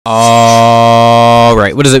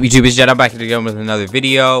Alright, what is up YouTube? It's Jed. I'm back again with another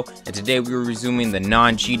video, and today we were resuming the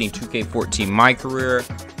non-cheating 2K14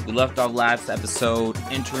 MYCAREER. We left off last episode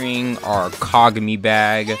entering our AOMINE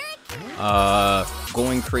bag,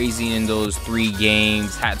 going crazy in those 3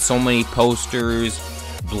 games, had so many posters,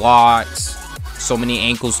 blocks, so many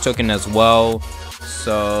ankles taken as well.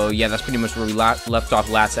 So yeah, that's pretty much where we left off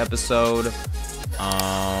last episode.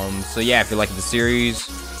 So yeah, if you're liking the series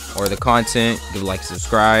or the content, give a like,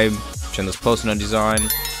 subscribe, turn those post notifications on,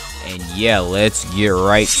 and yeah, let's get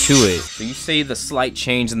right to it. So you see the slight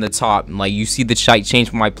change in the top, like you see the slight change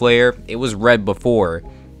for my player. It was red before,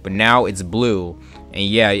 but now it's blue. And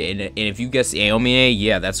yeah, and if you guess Aomine,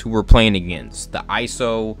 yeah, that's who we're playing against. The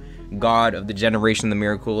ISO god of the generation of the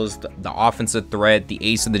miracles, the offensive threat, the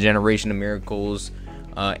ace of the generation of miracles,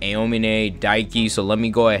 Aomine Daiki. So let me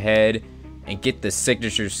go ahead and get the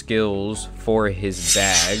signature skills for his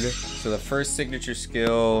bag. So the first signature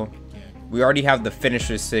skill, we already have the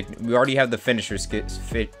finisher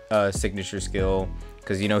signature skill,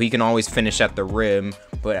 because you know he can always finish at the rim,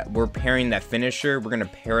 but we're pairing that finisher. We're gonna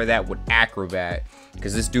pair that with acrobat,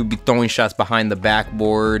 because this dude be throwing shots behind the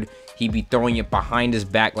backboard. He be throwing it behind his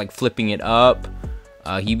back, like flipping it up.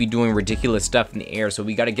 He be doing ridiculous stuff in the air, so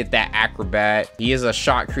we got to get that acrobat. He is a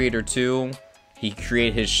shot creator too. He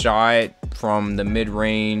created his shot from the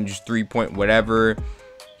mid-range, 3-point, whatever.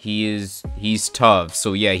 He's tough.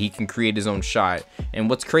 So yeah, he can create his own shot. And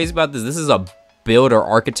what's crazy about this is a build or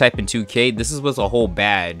archetype in 2K. This was a whole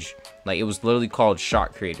badge. Like, it was literally called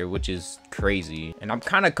shot creator, which is crazy. And I'm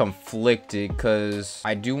kind of conflicted because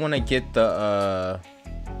I do want to get the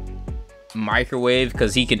microwave,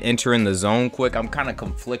 because he can enter in the zone quick. I'm kind of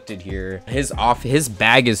conflicted here. His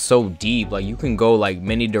bag is so deep, like you can go like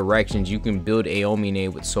many directions. You can build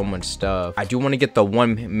Aomine with so much stuff. I do want to get the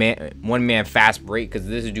one man fast break, because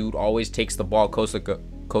this dude always takes the ball coast to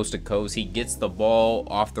coast. He gets the ball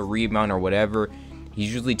off the rebound or whatever.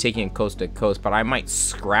 He's usually taking it coast to coast, but I might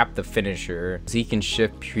scrap the finisher so he can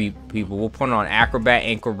shift people. We'll put on acrobat,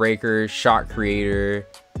 ankle breaker, shot creator.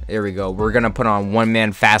 There we go. We're gonna put on one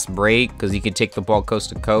man fast break, because he can take the ball coast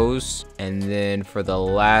to coast. And then for the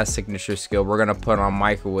last signature skill, we're gonna put on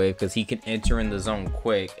microwave, because he can enter in the zone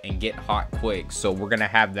quick and get hot quick. So we're gonna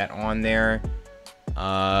have that on there.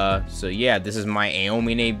 So yeah, this is my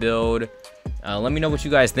Aomine build. Let me know what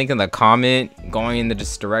you guys think in the comment going in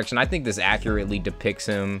this direction. I think this accurately depicts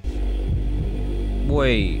him.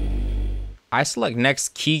 Wait, I select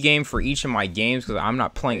next key game for each of my games because I'm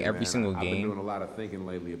not playing every single game. I've been doing a lot of thinking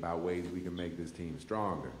lately about ways we can make this team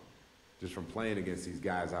stronger. Just from playing against these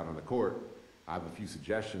guys out on the court, I have a few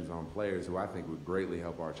suggestions on players who I think would greatly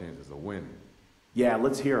help our chances of winning. Yeah,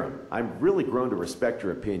 let's hear them. I've really grown to respect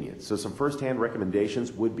your opinion, so some first-hand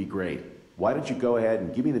recommendations would be great. Why don't you go ahead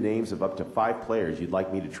and give me the names of up to 5 players you'd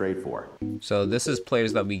like me to trade for? So this is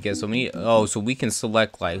players that we get. So we can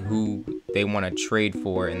select like who they want to trade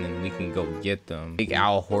for, and then we can go get them. Big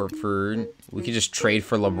Al Horford. We could just trade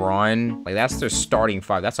for LeBron. Like, that's their starting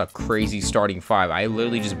 5. That's a crazy starting 5. I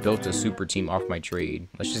literally just built a super team off my trade.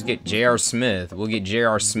 Let's just get J.R. Smith. We'll get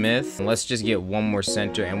J.R. Smith. And let's just get one more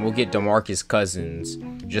center, and we'll get DeMarcus Cousins.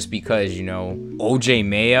 Just because, you know, OJ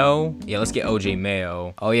Mayo. Yeah, let's get OJ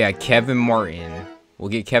Mayo. Oh yeah, Kevin Martin. We'll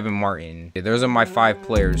get Kevin Martin. Yeah, those are my 5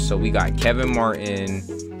 players. So we got Kevin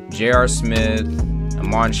Martin, J.R. Smith,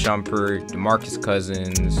 Iman Shumpert, DeMarcus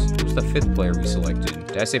Cousins. Who's the 5th player we selected?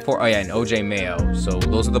 Did I say 4? Oh yeah, and OJ Mayo. So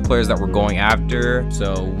those are the players that we're going after.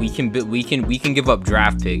 So we can give up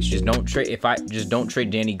draft picks. Just don't trade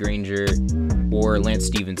Danny Granger or Lance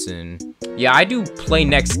Stevenson. Yeah, I do play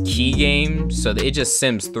next key game, so that it just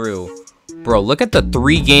sims through. Bro, look at the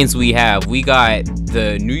 3 games we have. We got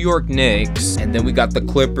the New York Knicks, and then we got the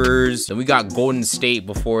Clippers, and we got Golden State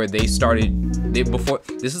before they started.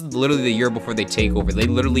 This is literally the year before they take over. They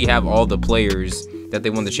literally have all the players that they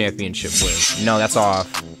won the championship with. No, that's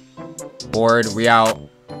off. Board, we out.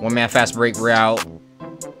 One man fast break, we're out.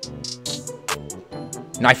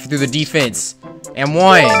 Knife through the defense. And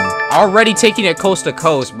one. Already taking it coast to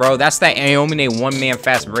coast, bro. That's that Aomine one man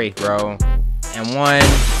fast break, bro. And one.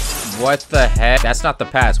 What the heck? That's not the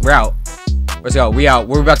pass. We're out. Let's go. We out.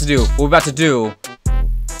 What we're about to do. What we're about to do.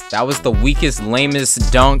 That was the weakest,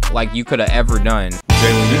 lamest dunk like you could have ever done.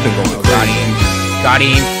 Jalen, you've been going got him. Got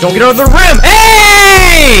him. Don't get over the rim.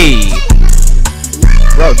 Hey!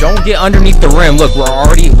 Bro, don't get underneath the rim. Look, we're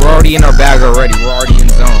already in our bag already. We're already in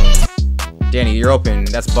zone. Danny, you're open.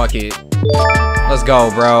 That's bucket. Let's go,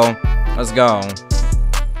 bro. Let's go.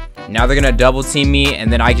 Now they're gonna double team me,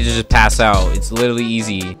 and then I can just pass out. It's literally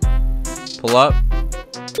easy. Pull up.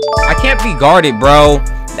 I can't be guarded, bro.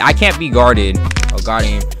 I can't be guarded. Oh, got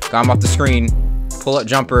him. Got him off the screen. Pull-up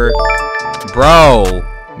jumper. Bro.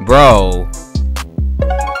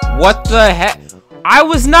 What the heck? I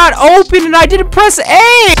was not open and I didn't press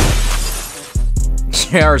A!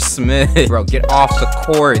 J.R. Smith. Bro, get off the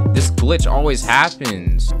court. This glitch always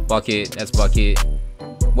happens. Bucket. That's bucket.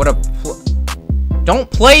 What a... Don't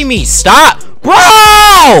play me. Stop.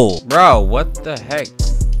 Bro! Bro, what the heck?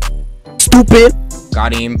 Stupid.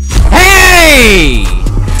 Got him. Hey!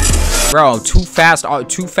 Bro, too fast off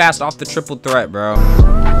the triple threat, bro.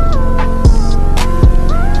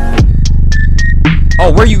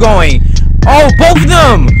 Oh, where you going? Oh, both of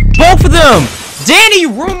them! Both of them! Danny,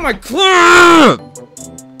 you ruined my clip!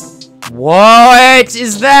 What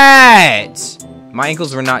is that? My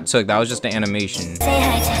ankles were not took. That was just an animation.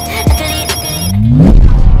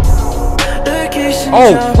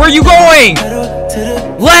 Oh, where are you going?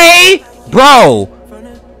 Lay! Bro,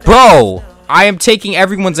 I am taking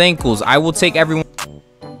everyone's ankles. I will take everyone.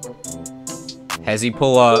 Has he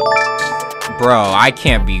pull up? Bro, I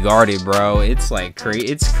can't be guarded, bro. It's like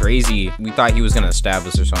it's crazy. We thought he was gonna stab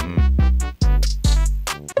us or something.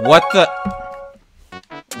 What the?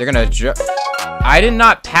 They're gonna I did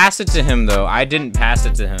not pass it to him though. I didn't pass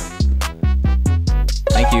it to him.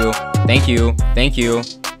 Thank you. Thank you. Thank you.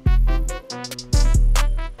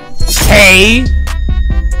 Hey!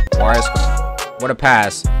 What a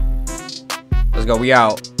pass. Let's go. We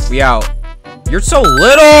out. We out. You're so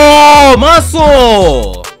little!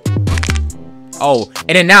 Muscle! Oh,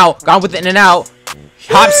 in and out. Gone with the in and out.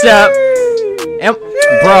 Hop step. And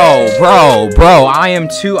bro. I am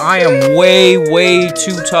way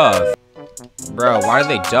too tough. Bro, why did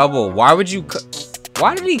they double? Why would you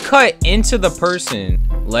why did he cut into the person?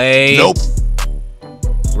 Lay. Nope.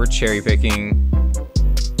 We're cherry picking.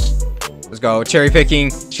 Let's go. Cherry picking.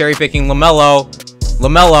 LaMelo.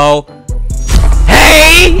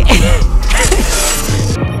 Hey!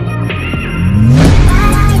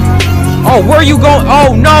 Oh, where are you going?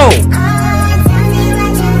 Oh, no!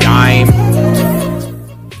 Dime.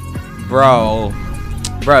 Bro,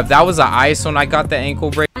 if that was an ice when I got the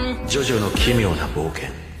ankle break.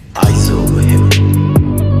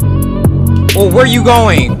 Oh, where are you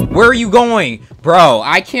going? Bro,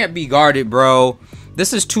 I can't be guarded, bro.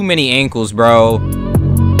 This is too many ankles, bro.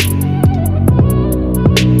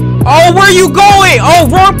 Oh, where are you going? Oh,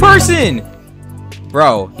 wrong person.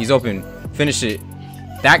 Bro, he's open. Finish it.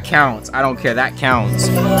 That counts. I don't care. That counts.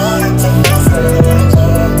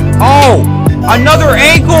 Oh, another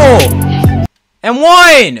ankle. And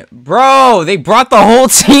one. Bro, they brought the whole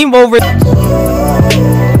team over.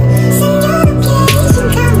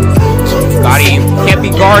 Got him. Can't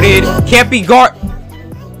be guarded.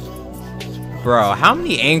 Bro, how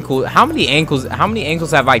many ankles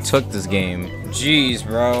have I took this game? Jeez,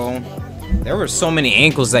 bro. There were so many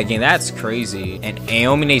ankles that game. That's crazy. And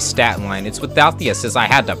Aomine stat line. It's without the assist. I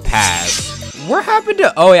had to pass. What happened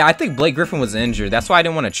to... Oh, yeah. I think Blake Griffin was injured. That's why I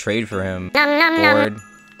didn't want to trade for him. Bored.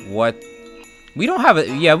 What? We don't have a...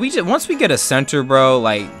 Yeah, we just... Once we get a center, bro,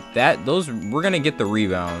 like, that... Those... We're going to get the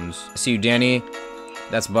rebounds. See you, Danny.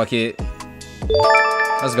 That's bucket.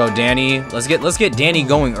 Let's go, Danny. Let's get Danny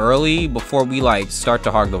going early before we, like, start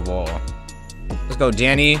to hog the ball. Let's go,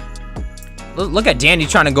 Danny. Look at Danny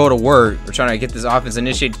trying to go to work. We're trying to get this offense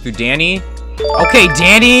initiated through Danny. Okay,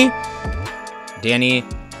 Danny. Danny.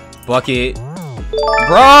 Bucket.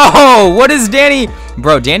 Bro, what is Danny?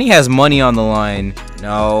 Bro, Danny has money on the line.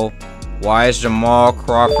 No. Why is Jamal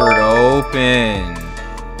Crawford open?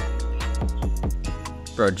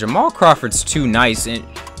 Bro, Jamal Crawford's too nice in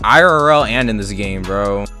IRL and in this game,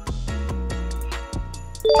 bro.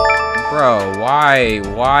 Bro, why?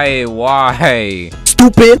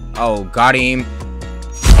 Stupid. Oh, got him.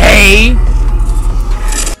 Hey!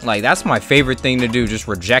 Like, that's my favorite thing to do. Just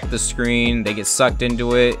reject the screen. They get sucked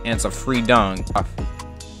into it, and it's a free dunk.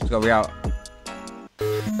 Let's go, we out.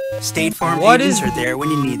 State Farm agents are there when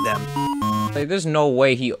you need them. Like, there's no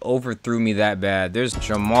way he overthrew me that bad. There's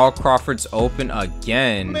Jamal Crawford's open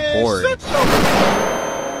again. Bored.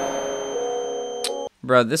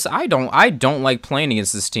 Bro, this I don't like playing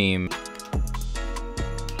against this team.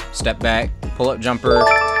 Step back, pull up jumper.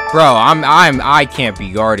 Bro, I can't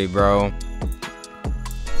be guarded, bro.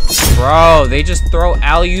 Bro, they just throw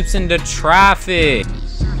alley-oops into traffic.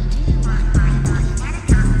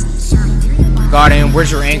 Got him.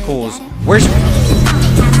 Where's your ankles? Where's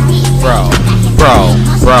Bro,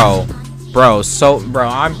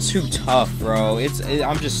 I'm too tough, bro.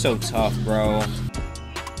 I'm just so tough, bro.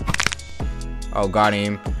 Oh, got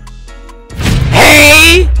him.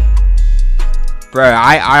 Hey! Bro,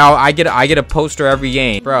 I get a poster every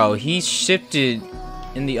game. Bro, he shifted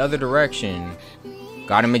in the other direction.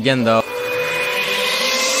 Got him again though.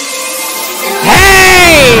 Hey!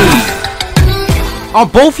 On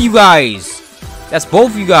both you guys. That's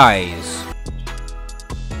both you guys.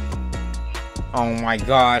 Oh my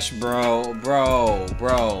gosh, bro.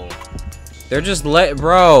 They're just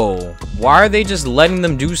bro. Why are they just letting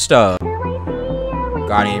them do stuff?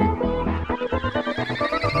 Got him.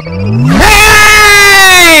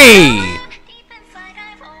 Hey!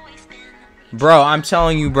 Bro, I'm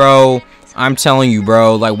telling you, bro.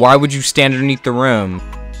 Like, why would you stand underneath the rim?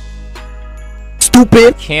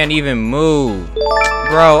 Stupid. Can't even move.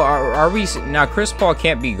 Bro, are we... Now, Chris Paul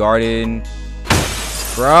can't be guarded.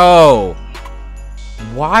 Bro.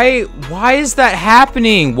 Why is that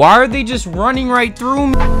happening? Why are they just running right through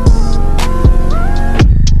me?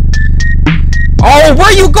 Oh, where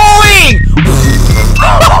are you going?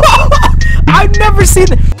 I've never seen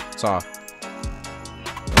that. It's off.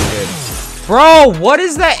 Good. Bro, what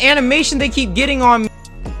is that animation they keep getting on me?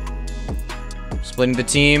 Splitting the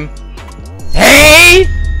team. Hey!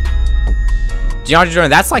 DeAndre Jordan,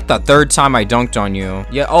 that's like the 3rd time I dunked on you.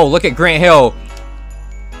 Yeah, oh, look at Grant Hill.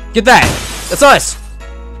 Get that. That's us.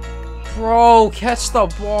 Bro, catch the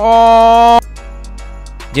ball.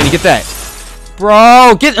 Did he get that?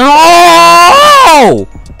 Bro, get... Oh!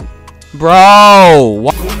 Bro.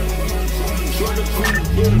 What?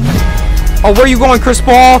 Oh, where are you going, Chris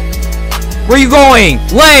Paul? Where are you going?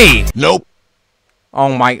 Lay! Nope. Oh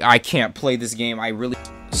my... I can't play this game. I really...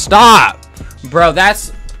 Stop! Bro,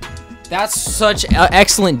 that's such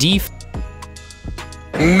excellent defense.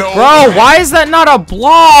 No. Bro, why is that not a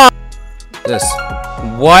block? This.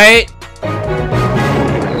 What?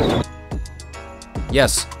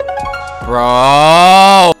 Yes.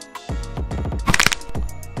 Bro.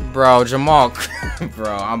 Bro, Jamal.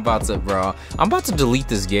 Bro, I'm about to delete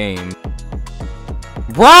this game.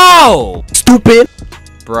 Bro! Stupid.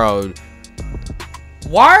 Bro.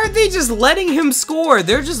 Why are they just letting him score?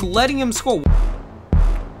 They're just letting him score.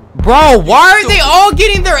 Bro, why are they all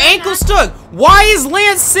getting their ankles stuck? Why is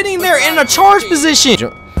Lance sitting there in a charge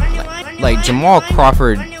position? Like, Jamal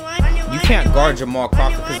Crawford, you can't guard Jamal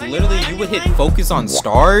Crawford because literally you would hit focus on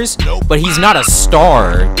stars, but he's not a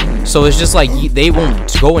star. So it's just like they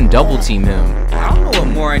won't go and double team him. I don't know what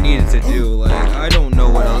more I needed to do. Like, I don't know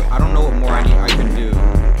what more I can do.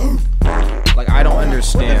 Like, I don't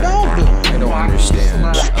understand. I don't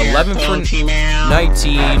understand. 11 for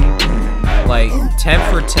 19, like 10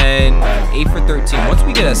 for 10, 8 for 13. Once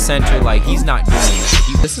we get a center, like, he's not doing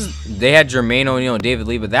it. They had Jermaine O'Neal and David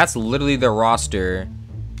Lee, but that's literally their roster.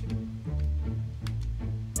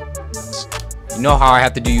 You know how I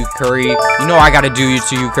have to do you, Curry. You know I gotta do you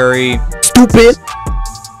to you, Curry. Stupid.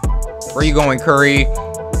 Where you going, Curry?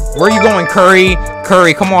 Where you going, Curry?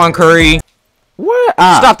 Curry, come on, Curry. What?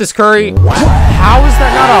 Stop this, Curry. How is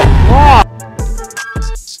that not a block?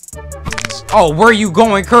 Oh, where you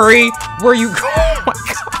going, Curry? Where you going? Oh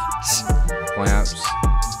my gosh.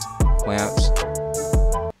 Clamps.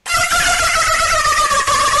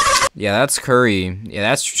 Yeah, that's Curry. Yeah,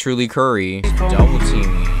 that's truly Curry. Double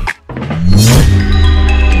teaming.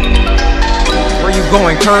 Where you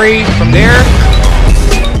going, Curry? From there?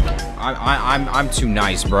 I'm too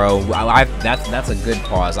nice, bro. That's a good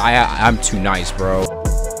pause. I'm too nice, bro.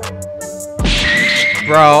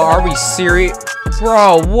 Bro, are we serious?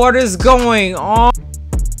 Bro, what is going on?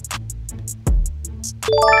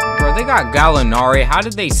 Bro, they got Gallinari. How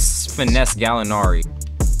did they finesse Gallinari?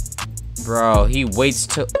 Bro, he waits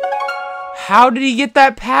to... How did he get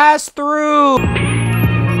that pass through?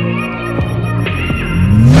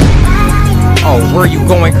 Oh, where are you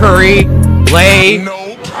going, Curry? Lay. No.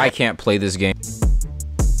 I can't play this game.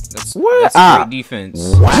 That's great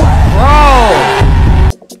defense. Bro!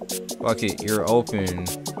 Fuck it, you're open.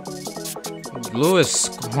 Lewis,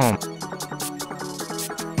 come.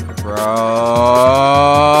 Bro!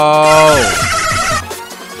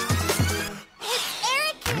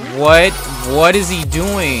 What is he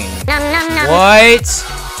doing? What?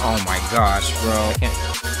 Oh my gosh, bro. I can't.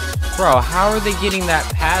 Bro, how are they getting that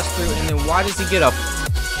pass through and then why does he get a...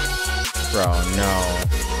 Bro, no.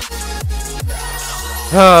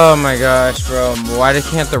 Oh my gosh, bro. Why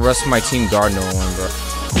can't the rest of my team guard no one, bro?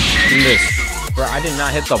 Do this. Bro, I did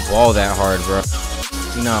not hit the ball that hard, bro.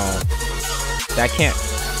 No. That can't...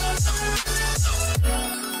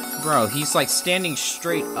 Bro, he's like standing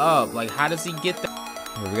straight up. Like, how does he get that?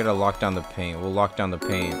 We gotta lock down the paint. We'll lock down the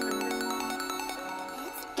paint.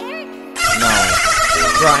 No.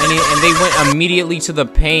 Bro, and they went immediately to the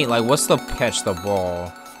paint. Like, what's the catch the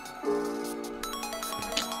ball?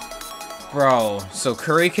 Bro, so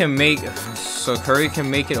Curry can make it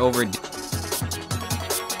over.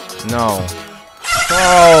 No.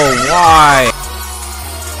 Bro, why?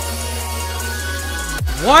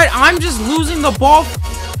 What? I'm just losing the ball.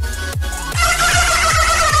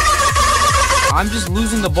 I'm just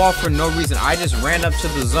losing the ball for no reason. I just ran up to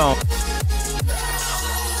the zone.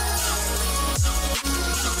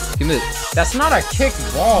 Give me this. That's not a kick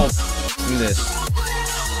ball. Give me this.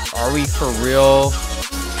 Are we for real?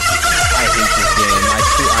 I hate this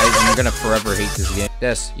game. I'm gonna forever hate this game.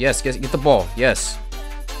 Yes, yes, get the ball. Yes.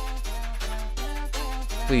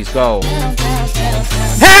 Please go.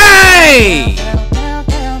 Hey!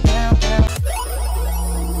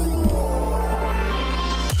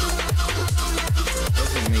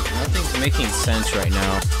 Nothing's making sense right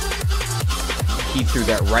now. He threw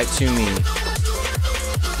that right to me.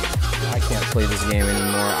 I can't play this game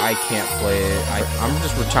anymore. I can't play it. I'm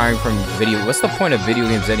just retiring from video. What's the point of video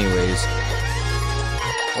games anyways?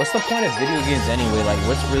 What's the point of video games anyway? Like,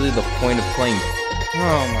 what's really the point of playing?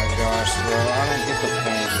 Oh my gosh, bro. I don't get the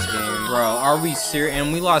point of this game. Bro, are we serious?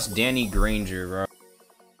 And we lost Danny Granger, bro.